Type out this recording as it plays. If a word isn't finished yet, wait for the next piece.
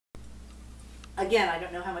again, I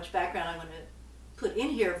don't know how much background I want to put in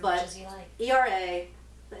here, but as you like. ERA,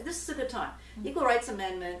 this is a good time. Equal Rights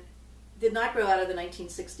Amendment did not grow out of the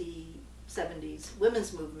 1960s, 70s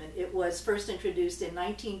women's movement. It was first introduced in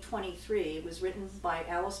 1923. It was written by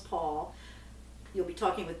Alice Paul. You'll be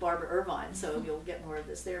talking with Barbara Irvine, so you'll get more of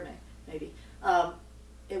this there, maybe.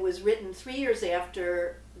 It was written 3 years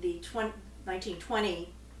after the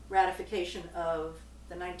 1920 ratification of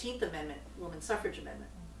the 19th Amendment, Women's Suffrage Amendment.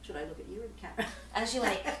 Should I look at you or the camera? As you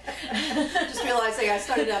like. Just realizing I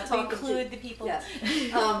started out talking to... Include the people. Yes.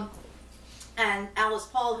 And Alice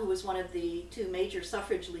Paul, who was one of the two major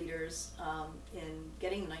suffrage leaders in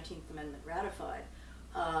getting the 19th Amendment ratified,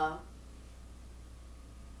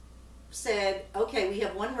 said, okay, we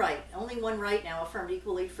have one right, only one right now affirmed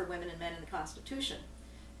equally for women and men in the Constitution.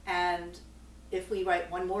 And if we write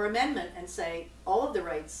one more amendment and say all of the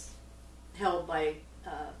rights held by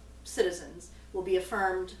citizens will be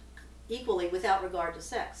affirmed equally without regard to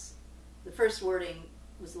sex. The first wording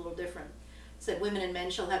was a little different. It said women and men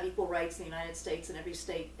shall have equal rights in the United States and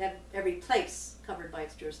every place covered by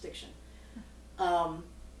its jurisdiction.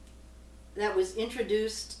 That was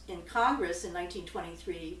introduced in Congress in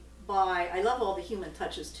 1923 by, I love all the human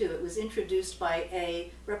touches too, it was introduced by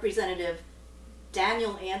a Representative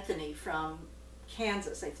Daniel Anthony from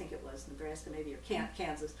Kansas, I think it was, Nebraska maybe, or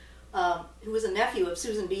Kansas, who was a nephew of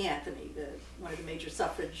Susan B. Anthony, one of the major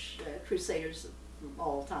suffrage crusaders of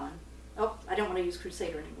all time. Oh, I don't want to use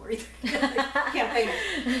crusader anymore either, campaigner.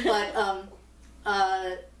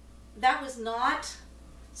 But that was not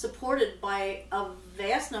supported by a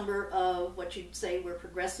vast number of what you'd say were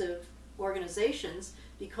progressive organizations,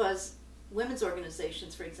 because women's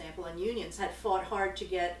organizations, for example, and unions had fought hard to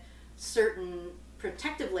get certain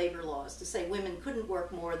protective labor laws to say women couldn't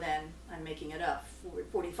work more than, I'm making it up,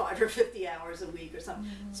 45 or 50 hours a week or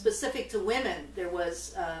something. Specific to women, there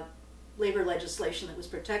was labor legislation that was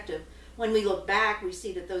protective. When we look back, we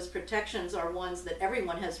see that those protections are ones that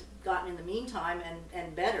everyone has gotten in the meantime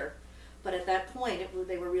and better. But at that point,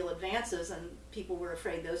 they were real advances, and people were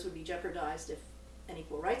afraid those would be jeopardized if an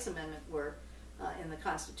Equal Rights Amendment were in the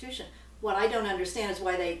Constitution. What I don't understand is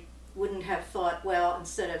why they wouldn't have thought, well,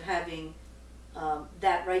 instead of having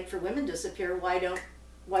that right for women disappear, why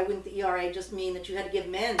wouldn't the ERA just mean that you had to give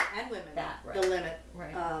men and women the limit?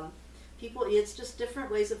 Right. It's just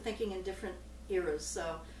different ways of thinking in different eras.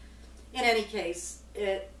 So, in any case,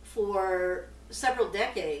 for several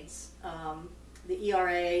decades, the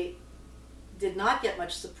ERA did not get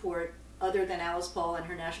much support other than Alice Paul and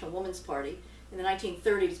her National Woman's Party. In the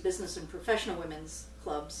 1930s, business and professional women's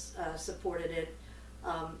clubs supported it.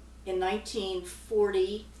 In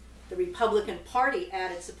 1940, the Republican Party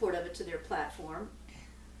added support of it to their platform.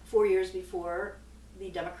 4 years before, the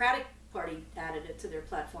Democratic Party added it to their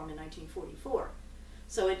platform in 1944.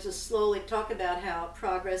 So it just slowly talk about how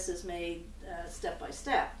progress is made step by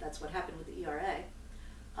step. That's what happened with the ERA.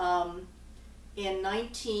 In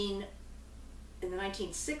the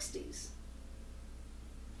 1960s,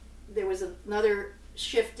 there was another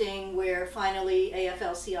shifting where finally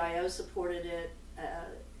AFL-CIO supported it,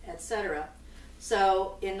 etc.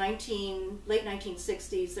 So in late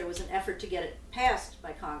 1960s, there was an effort to get it passed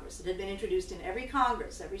by Congress. It had been introduced in every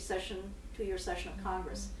Congress, every session, two-year session of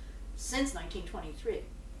Congress, since 1923.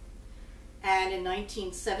 And in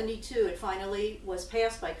 1972, it finally was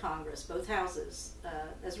passed by Congress, both houses,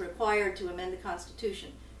 as required to amend the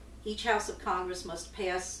Constitution. Each house of Congress must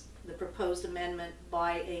pass the proposed amendment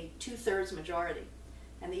by a 2/3 majority.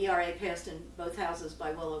 And the ERA passed in both houses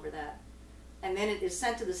by well over that. And then it is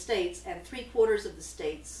sent to the states, and 3/4 of the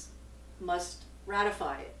states must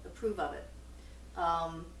ratify it, approve of it.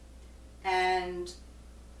 And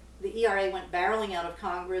the ERA went barreling out of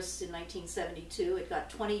Congress in 1972. It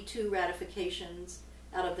got 22 ratifications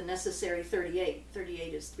out of the necessary 38.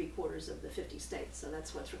 38 is 3/4 of the 50 states, so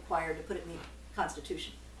that's what's required to put it in the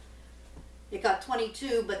Constitution. It got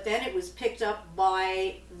 22, but then it was picked up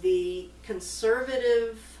by the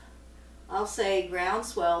conservative, I'll say,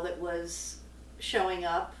 groundswell that was showing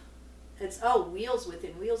up. It's, oh, wheels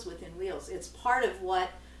within wheels within wheels. It's part of what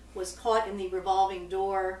was caught in the revolving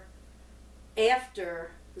door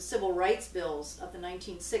after the civil rights bills of the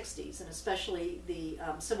 1960s, and especially the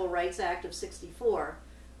Civil Rights Act of '64,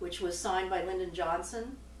 which was signed by Lyndon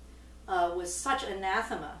Johnson, was such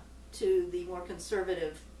anathema to the more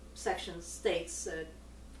conservative sections, states, the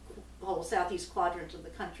whole southeast quadrant of the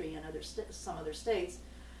country and some other states,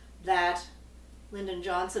 that Lyndon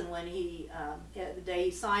Johnson, when the day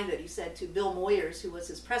he signed it, he said to Bill Moyers, who was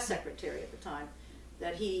his press secretary at the time,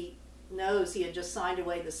 that he knows he had just signed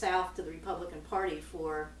away the South to the Republican Party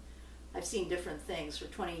for I've seen different things for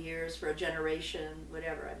 20 years, for a generation,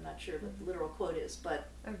 whatever. I'm not sure what the literal quote is, but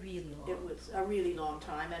A really long. it was a really long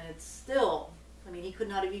time, and it's still, I mean, he could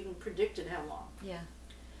not have even predicted how long. Yeah.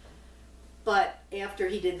 But after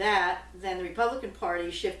he did that, then the Republican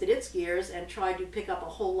Party shifted its gears and tried to pick up a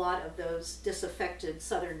whole lot of those disaffected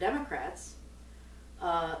Southern Democrats,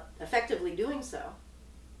 effectively doing so,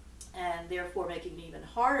 and therefore making it even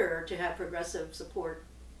harder to have progressive support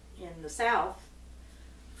in the South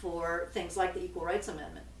for things like the Equal Rights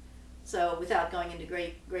Amendment. So without going into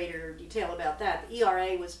greater detail about that, the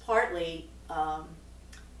ERA was partly,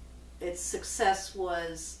 its success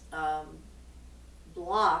was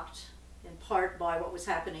blocked in part by what was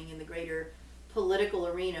happening in the greater political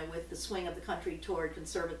arena with the swing of the country toward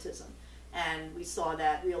conservatism. And we saw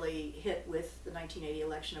that really hit with the 1980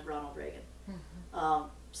 election of Ronald Reagan. Mm-hmm.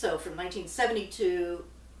 So from 1972,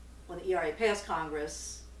 when the ERA passed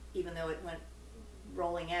Congress, even though it went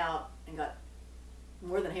rolling out and got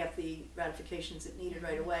more than half the ratifications it needed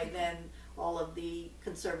right away, then all of the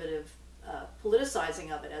conservative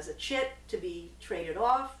politicizing of it as a chit to be traded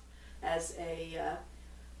off, as a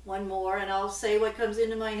one more, and I'll say what comes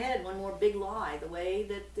into my head, one more big lie. The way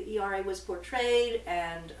that the ERA was portrayed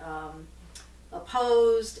and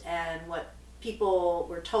opposed, and what people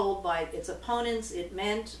were told by its opponents it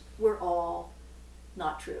meant, were all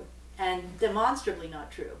not true, and demonstrably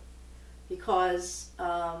not true. Because,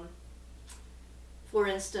 for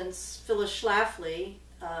instance, Phyllis Schlafly,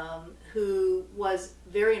 who was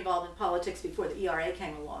very involved in politics before the ERA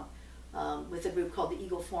came along, with a group called the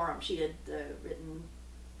Eagle Forum. She had written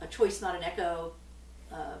A Choice Not an Echo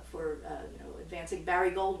for advancing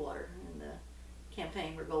Barry Goldwater in the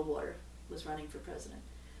campaign where Goldwater was running for president.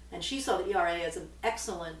 And she saw the ERA as an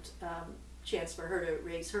excellent chance for her to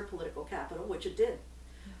raise her political capital, which it did.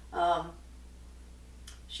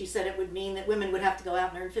 She said it would mean that women would have to go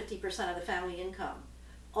out and earn 50% of the family income.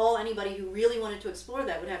 All anybody who really wanted to explore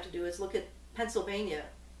that would have to do is look at Pennsylvania,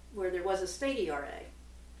 where there was a state ERA.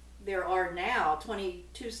 There are now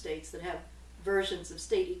 22 states that have versions of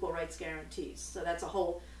state equal rights guarantees. So that's a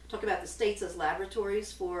whole, talk about the states as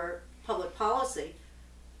laboratories for public policy.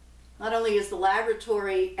 Not only is the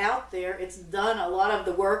laboratory out there, it's done a lot of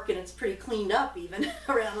the work, and it's pretty cleaned up even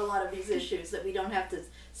around a lot of these issues, that we don't have to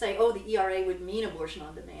say, oh, the ERA would mean abortion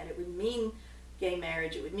on demand, it would mean gay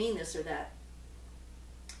marriage, it would mean this or that.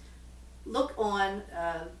 Look on,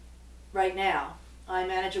 right now, I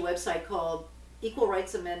manage a website called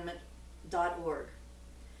equalrightsamendment.org,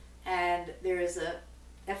 and there is a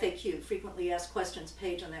FAQ, frequently asked questions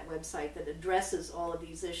page on that website that addresses all of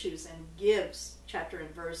these issues and gives chapter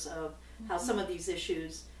and verse of how some of these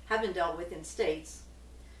issues have been dealt with in states,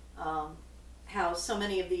 how so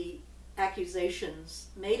many of the accusations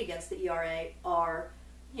made against the ERA are,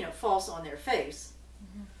 false on their face.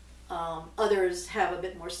 Others have a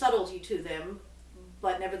bit more subtlety to them,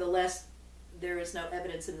 but nevertheless there is no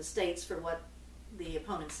evidence in the states for what the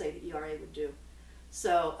opponents say the ERA would do.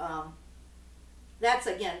 So that's,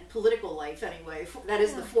 again, political life anyway. That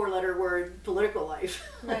is the four-letter word, political life.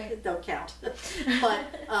 Right. Don't count. But,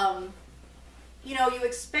 you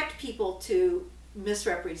expect people to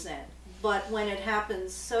misrepresent. But when it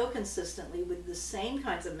happens so consistently with the same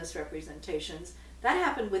kinds of misrepresentations, that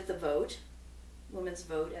happened with the vote, women's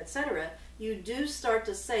vote, etc., you do start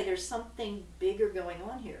to say there's something bigger going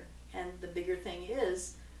on here. And the bigger thing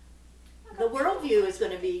is the worldview is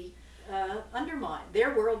going to be undermined,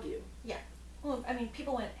 their worldview. Yeah. Well, I mean,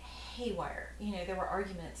 people went haywire. There were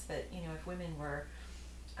arguments that, if women were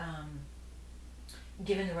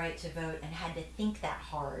given the right to vote and had to think that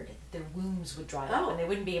hard, their wombs would dry up and they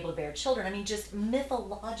wouldn't be able to bear children. I mean, just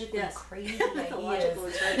mythologically crazy Mythological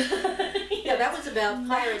ideas. Is right. Yeah, that was about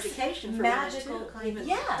higher education for magical women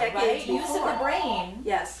too. kind of, decades right? before. Use of the brain.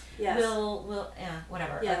 Yes. Will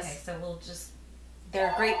whatever. Yes. Okay, so we'll just. There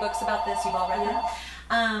are great books about this. You've all read them.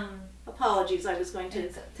 Apologies, I was going to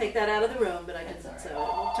take that out of the room, but I didn't, so it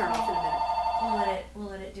will turn off in a minute. We'll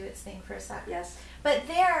let it do its thing for a sec. Yes. But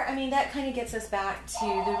there, I mean, that kind of gets us back to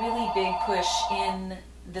the really big push in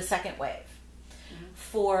the second wave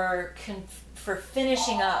for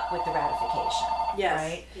finishing up with the ratification. Yes.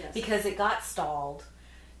 Right? Yes. Because it got stalled.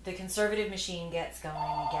 The conservative machine gets going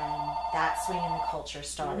again. That swing in the culture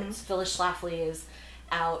starts. Phyllis Schlafly is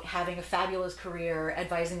out having a fabulous career,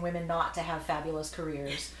 advising women not to have fabulous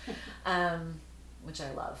careers, which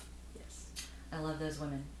I love. Yes. I love those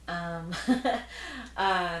women.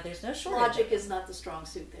 There's no shortage. Logic is not the strong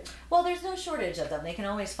suit there. Well, there's no shortage of them. They can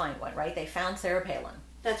always find one, right? They found Sarah Palin.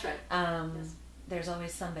 That's right. Yes. There's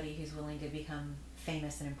always somebody who's willing to become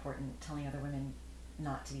famous and important, telling other women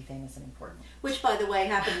not to be famous and important. Which, by the way,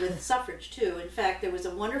 happened with suffrage, too. In fact, there was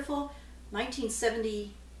a wonderful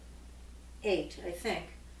 1978, I think,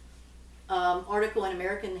 article in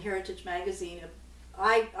American Heritage Magazine.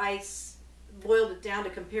 I boiled it down to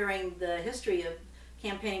comparing the history of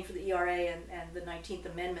campaigning for the ERA and the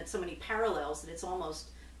 19th Amendment, so many parallels that it's almost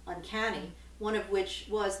uncanny. One of which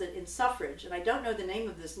was that in suffrage, and I don't know the name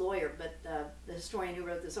of this lawyer, but the historian who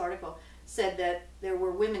wrote this article said that there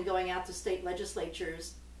were women going out to state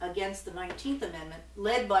legislatures against the 19th Amendment,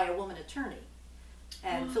 led by a woman attorney.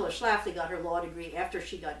 And Phyllis Schlafly got her law degree after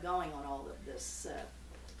she got going on all of this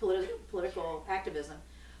political activism.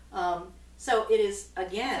 So it is,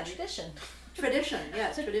 again... It's a tradition. Tradition,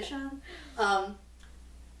 yes, tradition.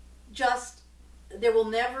 Just, there will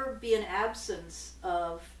never be an absence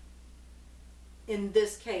of, in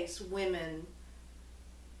this case, women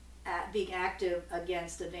being active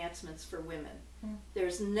against advancements for women.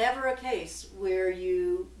 There's never a case where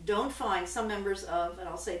you don't find some members of, and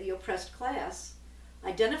I'll say the oppressed class,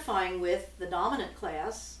 identifying with the dominant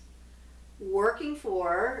class, working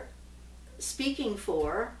for, speaking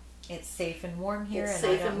for. It's safe and warm here, It's and I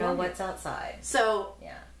safe don't and know warm what's outside. So,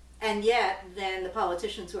 Yeah. and yet, then the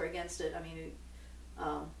politicians who are against it, I mean,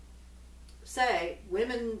 say,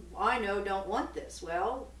 women I know don't want this.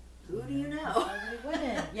 Well, who do you know?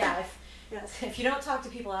 Women. Yeah. Yes. If you don't talk to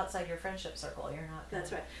people outside your friendship circle, you're not gonna...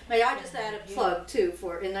 That's right. May I just add a plug, too,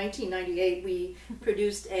 for in 1998 we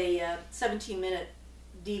produced a 17-minute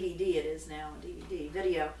DVD, it is now a DVD,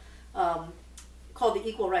 video, called The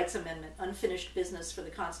Equal Rights Amendment, Unfinished Business for the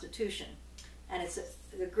Constitution. And it's a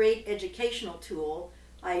great educational tool.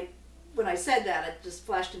 When I said that, it just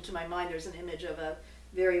flashed into my mind, there's an image of a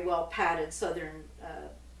very well-padded Southern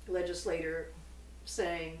legislator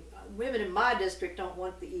saying, women in my district don't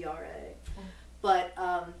want the ERA. But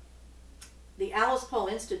the Alice Paul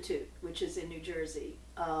Institute, which is in New Jersey,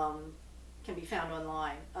 can be found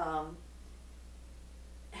online,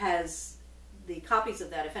 has the copies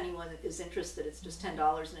of that. If anyone is interested, it's just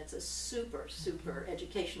 $10, and it's a super, super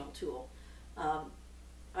educational tool.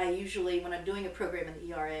 I usually, when I'm doing a program in the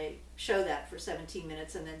ERA, show that for 17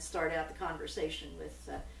 minutes and then start out the conversation with,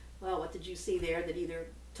 well, what did you see there that either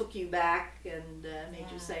took you back and made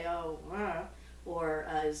you say, oh, or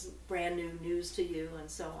is brand new news to you, and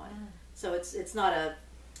so on. So it's not a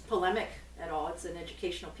polemic at all. It's an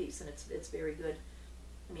educational piece, and it's very good.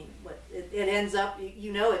 I mean, it ends up,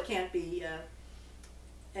 you know, it can't be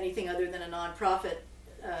anything other than a nonprofit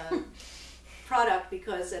product,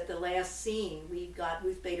 because at the last scene we got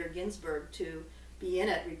Ruth Bader Ginsburg to be in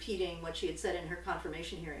it, repeating what she had said in her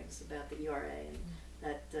confirmation hearings about the ERA, and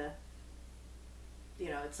that you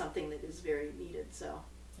know, it's something that is very needed. So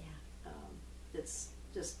it's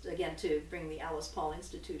just, again, to bring the Alice Paul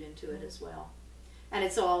Institute into it as well. And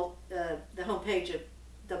it's all, the homepage of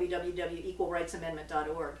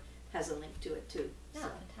www.equalrightsamendment.org has a link to it too. Yeah, So,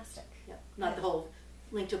 fantastic. yeah, not the whole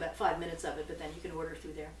link to about 5 minutes of it, but then you can order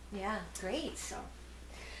through there. Yeah, great. So,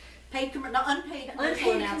 paid, unpaid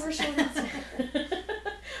Unpaid announcement. commercial announcement.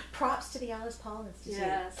 Props to the Alice Paul Institute.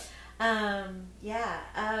 Yes.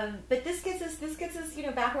 But this gets us, you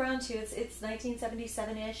know, back around to it's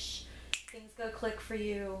 1977-ish. Things go click for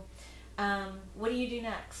you. What do you do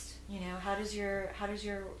next? You know, how does your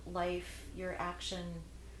life, your action,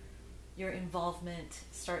 your involvement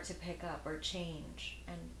start to pick up or change?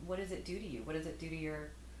 And what does it do to you? What does it do to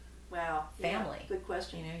your family? Yeah, good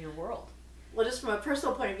question. You know, your world. Well, just from a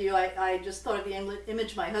personal point of view, I just thought of the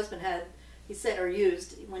image my husband had. He said, or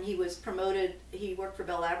used, when he was promoted. He worked for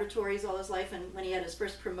Bell Laboratories all his life, and when he had his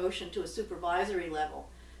first promotion to a supervisory level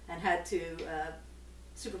and had to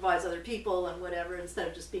supervise other people and whatever, instead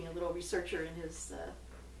of just being a little researcher in his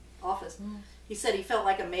office. He said he felt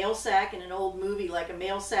like a mail sack in an old movie, like a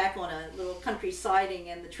mail sack on a little country siding,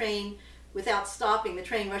 and the train, without stopping, the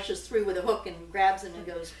train rushes through with a hook and grabs him and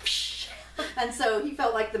goes, psh. And so he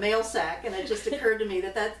felt like the mail sack, and it just occurred to me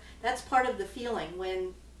that's part of the feeling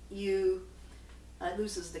when you, it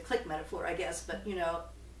loses the click metaphor, I guess, but you know,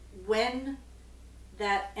 when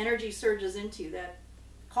that energy surges into you, that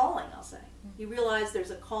calling, I'll say, you realize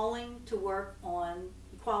there's a calling to work on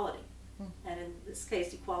equality, and in this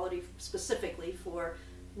case, equality specifically for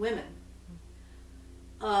women.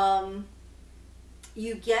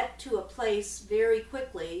 You get to a place very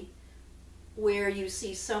quickly where you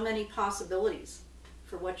see so many possibilities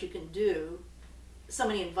for what you can do, so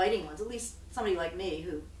many inviting ones, at least somebody like me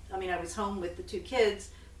who, I mean, I was home with the 2 kids,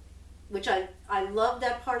 which I love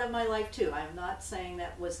that part of my life too. I'm not saying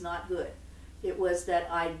that was not good. It was that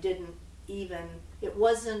I didn't even, it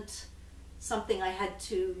wasn't something I had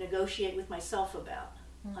to negotiate with myself about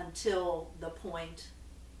until the point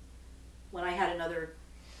when I had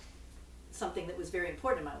something that was very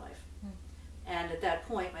important in my life. And at that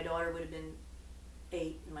point, my daughter would have been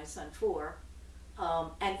 8 and my son 4.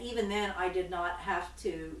 And even then, I did not have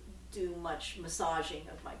to do much massaging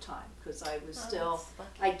of my time because I was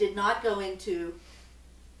I did not go into,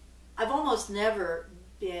 I've almost never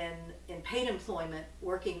been in paid employment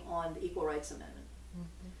working on the Equal Rights Amendment.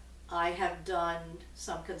 I have done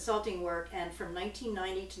some consulting work, and from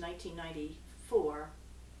 1990 to 1994,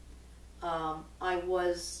 I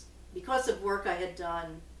was, because of work I had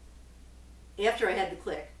done after I had the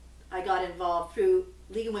clique, I got involved through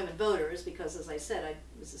League of Women Voters because, as I said, I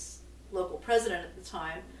was a local president at the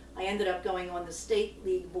time. I ended up going on the state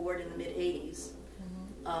league board in the mid-'80s.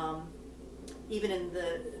 Even in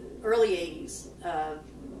the early 80s,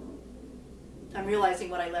 I'm realizing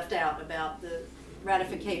what I left out about the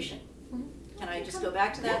ratification. Can I just go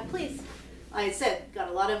back to that? Yeah, please. I had said, got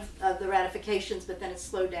a lot of the ratifications, but then it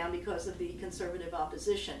slowed down because of the conservative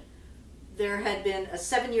opposition. There had been a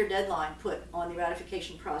 7-year deadline put on the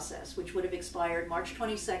ratification process, which would have expired March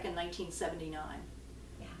 22nd, 1979.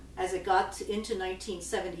 Yeah. As it got into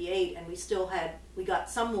 1978, and we got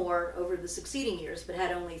some more over the succeeding years, but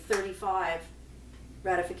had only 35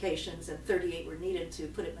 ratifications and 38 were needed to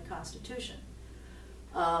put it in the Constitution.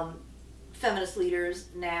 Feminist leaders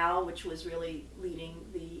now, which was really leading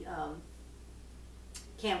the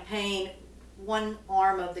campaign, one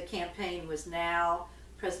arm of the campaign was now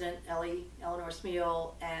President Eleanor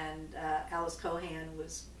Smeal, and Alice Cohan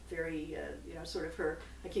was very, sort of her,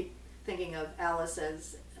 I keep thinking of Alice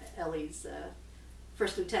as Ellie's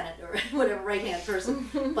first lieutenant or whatever, right-hand person,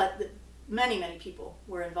 but many, many people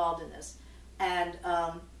were involved in this. And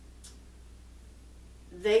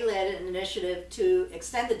they led an initiative to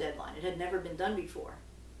extend the deadline. It had never been done before.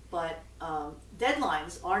 But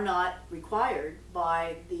deadlines are not required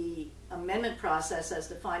by the amendment process as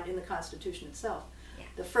defined in the Constitution itself. Yeah.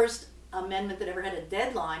 The first amendment that ever had a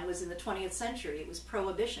deadline was in the 20th century. It was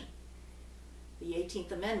Prohibition, the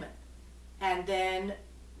 18th Amendment. And then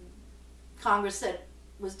Congress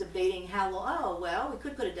was debating how long, we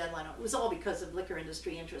could put a deadline on it. It was all because of liquor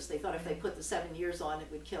industry interest. They thought if they put the 7 years on, it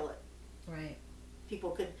would kill it. Right.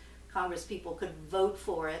 Congress people could vote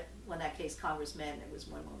for it. Well, in that case, congressmen, there was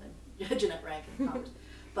one woman, Jeanette Rank in Congress.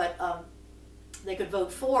 But they could vote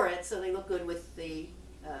for it, so they looked good with the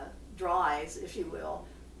dries, if you will,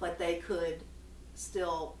 but they could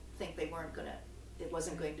still think it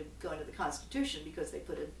wasn't going to go into the Constitution because they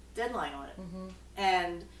put a deadline on it. Mm-hmm.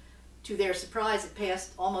 And to their surprise, it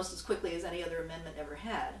passed almost as quickly as any other amendment ever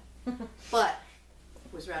had, but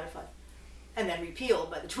was ratified and then repealed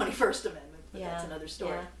by the 21st Amendment. But that's another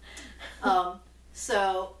story. Yeah.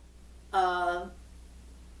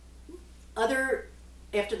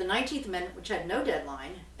 After the 19th Amendment, which had no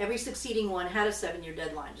deadline, every succeeding one had a 7-year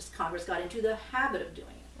deadline. Just Congress got into the habit of doing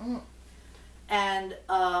it. Mm. And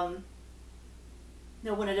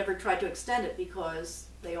no one had ever tried to extend it because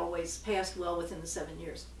they always passed well within the 7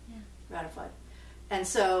 years, ratified. And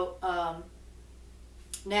so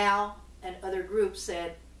now, and other groups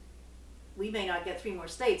said, we may not get 3 more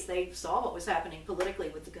states. They saw what was happening politically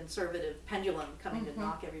with the conservative pendulum coming to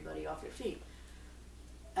knock everybody off their feet.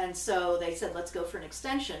 And so they said, let's go for an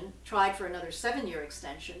extension, tried for another 7-year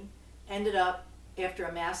extension, ended up, after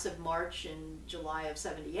a massive march in July of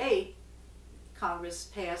 78, Congress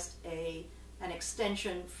passed an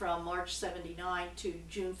extension from March 79 to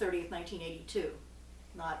June 30th, 1982,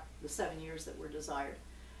 not the 7 years that were desired.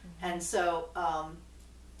 Mm-hmm. And so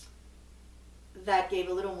that gave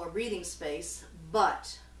a little more breathing space,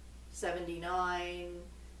 but 79,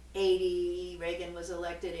 80, Reagan was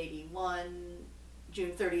elected, 81,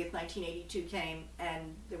 June 30th, 1982 came,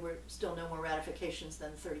 and there were still no more ratifications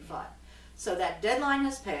than 35. So that deadline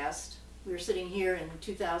has passed. We're sitting here in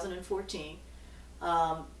 2014.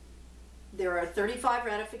 There are 35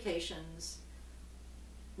 ratifications.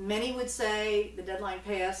 Many would say the deadline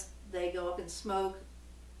passed, they go up in smoke.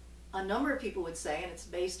 A number of people would say, and it's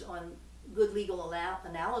based on good legal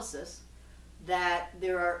analysis, that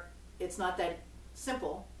it's not that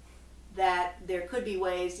simple, that there could be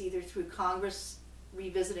ways either through Congress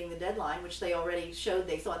revisiting the deadline, which they already showed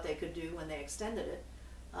they thought they could do when they extended it.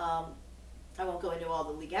 I won't go into all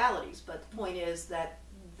the legalities, but the point is that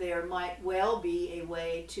there might well be a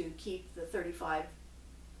way to keep the 35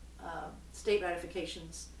 state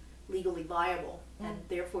ratifications legally viable, and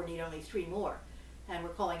therefore need only 3 more. And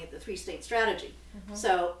we're calling it the 3-state strategy. Mm-hmm.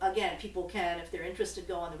 So again, people can, if they're interested,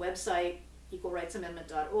 go on the website,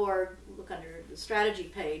 equalrightsamendment.org, look under the strategy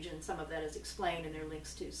page, and some of that is explained, and there are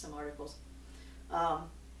links to some articles.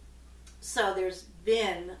 So there's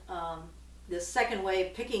been this second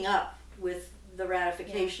wave picking up with the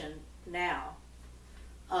ratification now.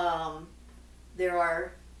 There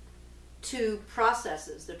are two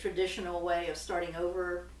processes: the traditional way of starting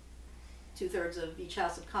over, 2/3 of each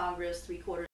House of Congress, 3/4